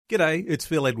G'day, it's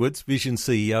Phil Edwards, Vision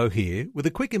CEO here, with a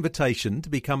quick invitation to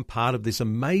become part of this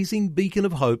amazing beacon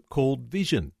of hope called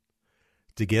Vision.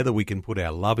 Together we can put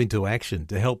our love into action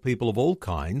to help people of all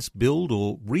kinds build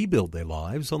or rebuild their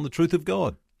lives on the truth of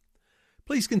God.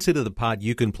 Please consider the part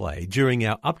you can play during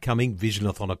our upcoming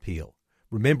Visionathon appeal,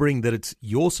 remembering that it's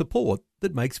your support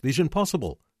that makes Vision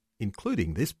possible,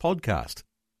 including this podcast.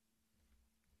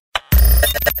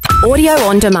 Audio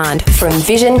on demand from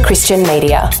Vision Christian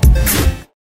Media.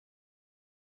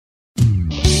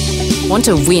 Want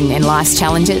to win in life's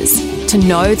challenges? To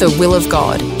know the will of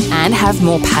God and have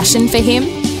more passion for Him?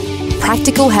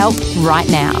 Practical help right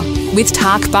now with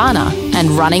Tak Bhana and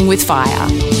Running with Fire.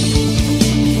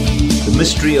 The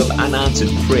mystery of unanswered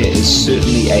prayer is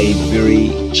certainly a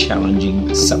very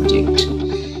challenging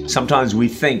subject. Sometimes we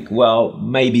think, well,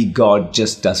 maybe God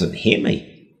just doesn't hear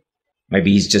me.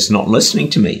 Maybe He's just not listening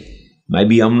to me.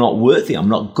 Maybe I'm not worthy. I'm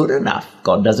not good enough.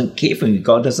 God doesn't care for me.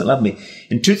 God doesn't love me.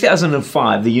 In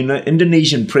 2005, the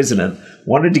Indonesian president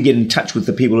wanted to get in touch with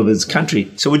the people of his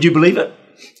country. So would you believe it?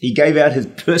 He gave out his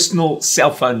personal cell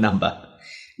phone number.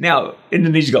 Now,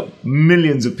 Indonesia's got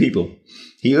millions of people.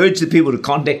 He urged the people to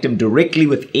contact him directly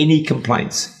with any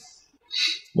complaints.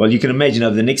 Well, you can imagine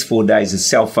over the next 4 days,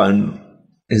 his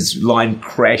line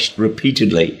crashed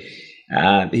repeatedly.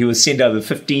 He was sent over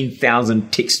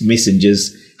 15,000 text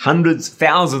messages, hundreds,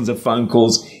 thousands of phone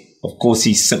calls. Of course,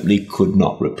 he simply could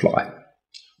not reply.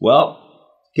 Well,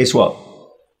 guess what?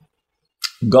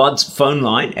 God's phone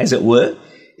line, as it were,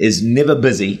 is never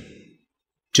busy,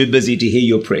 too busy to hear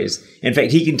your prayers. In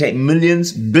fact, He can take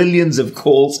millions, billions of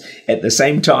calls at the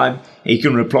same time. He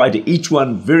can reply to each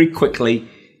one very quickly.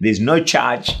 There's no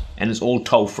charge, and it's all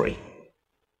toll-free.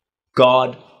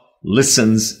 God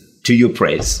listens to your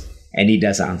prayers, and He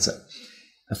does answer.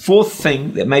 A fourth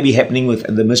thing that may be happening with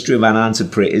the mystery of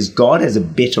unanswered prayer is God has a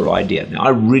better idea. Now, I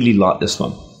really like this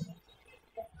one.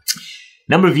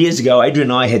 A number of years ago,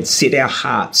 Adrian and I had set our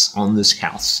hearts on this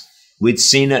house. We'd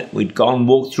seen it. We'd gone and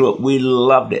walked through it. We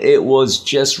loved it. It was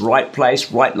just right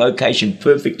place, right location,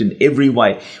 perfect in every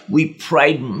way. We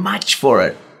prayed much for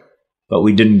it, but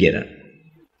we didn't get it.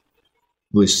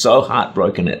 We were so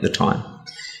heartbroken at the time.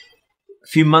 A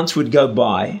few months would go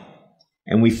by,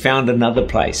 and we found another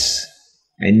place.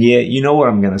 And yeah, you know what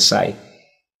I'm going to say.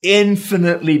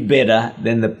 Infinitely better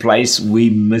than the place we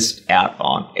missed out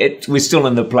on. We're still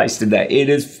in the place today. It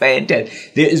is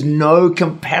fantastic. There is no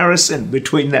comparison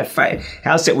between that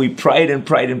house that we prayed and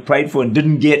prayed and prayed for and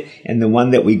didn't get and the one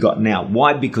that we got now.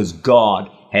 Why? Because God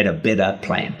had a better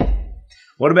plan.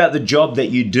 What about the job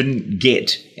that you didn't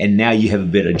get and now you have a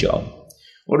better job?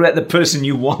 What about the person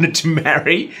you wanted to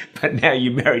marry, but now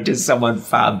you're married to someone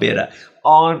far better?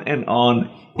 On and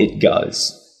on it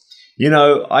goes. You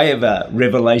know, I have a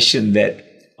revelation that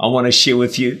I want to share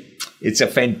with you. It's a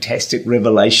fantastic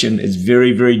revelation. It's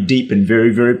very, very deep and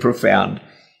very, very profound.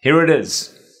 Here it is.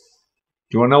 Do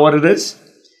you want to know what it is?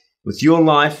 With your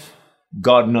life,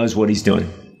 God knows what He's doing.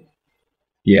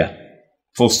 Yeah,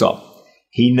 full stop.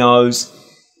 He knows.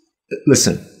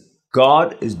 Listen,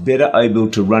 God is better able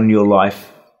to run your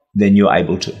life than you're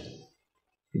able to.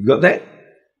 You've got that?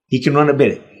 He can run it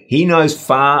better. He knows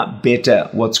far better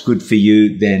what's good for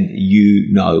you than you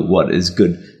know what is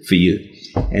good for you.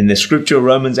 And the scripture,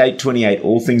 Romans 8:28,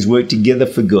 all things work together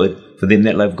for good for them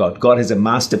that love God. God has a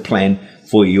master plan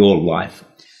for your life.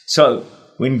 So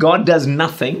when God does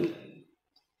nothing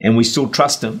and we still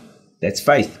trust Him, that's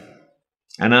faith.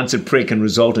 Unanswered prayer can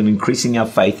result in increasing our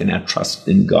faith and our trust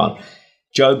in God.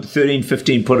 Job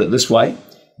 13:15 put it this way,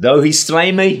 though He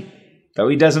slay me, though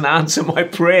He doesn't answer my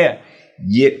prayer,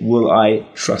 yet will I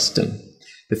trust Him.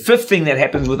 The fifth thing that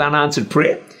happens with unanswered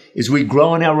prayer is we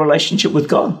grow in our relationship with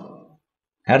God.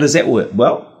 How does that work?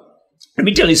 Well, let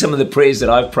me tell you some of the prayers that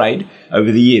I've prayed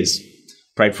over the years.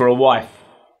 Prayed for a wife.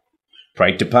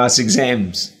 Prayed to pass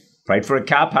exams. Prayed for a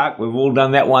car park. We've all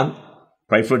done that one.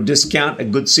 Prayed for a discount, a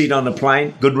good seat on a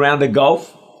plane, good round of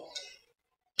golf.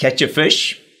 Catch a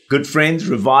fish. Good friends,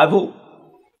 revival.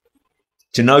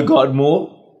 To know God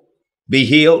more. Be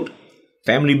healed.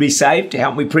 Family be saved, to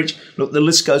help me preach. Look, the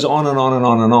list goes on and on and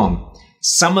on and on.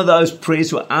 Some of those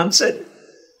prayers were answered.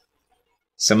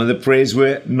 Some of the prayers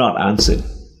were not answered.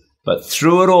 But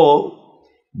through it all,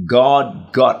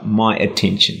 God got my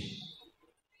attention.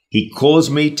 He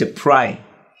caused me to pray.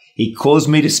 He caused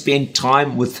me to spend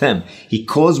time with Him. He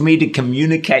caused me to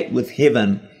communicate with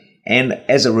heaven. And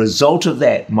as a result of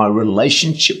that, my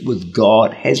relationship with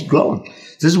God has grown.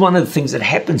 This is one of the things that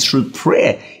happens through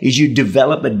prayer, is you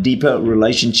develop a deeper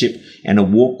relationship and a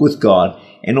walk with God.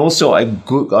 And also I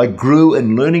grew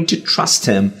in learning to trust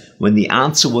Him when the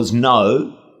answer was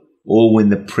no or when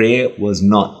the prayer was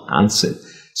not answered.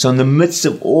 So in the midst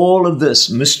of all of this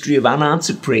mystery of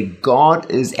unanswered prayer, God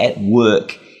is at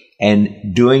work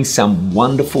and doing some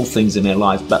wonderful things in our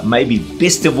lives, but maybe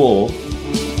best of all,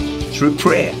 through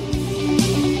prayer.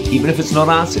 Even if it's not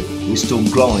answered, we're still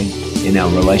growing in our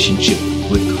relationship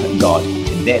with God,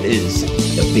 and that is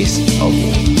the best of all.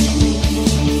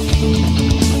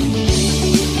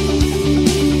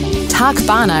 Tak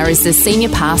Bhana is the Senior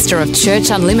Pastor of Church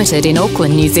Unlimited in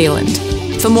Auckland, New Zealand.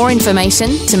 For more information,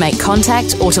 to make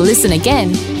contact or to listen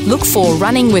again, look for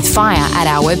Running with Fire at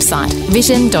our website,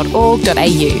 vision.org.au.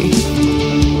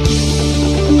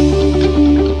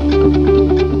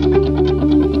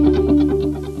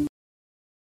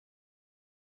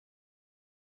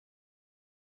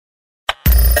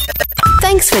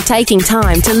 Thanks for taking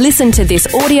time to listen to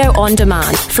this audio on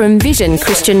demand from Vision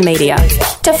Christian Media.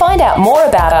 To find out more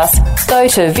about us, go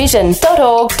to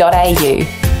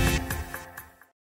vision.org.au.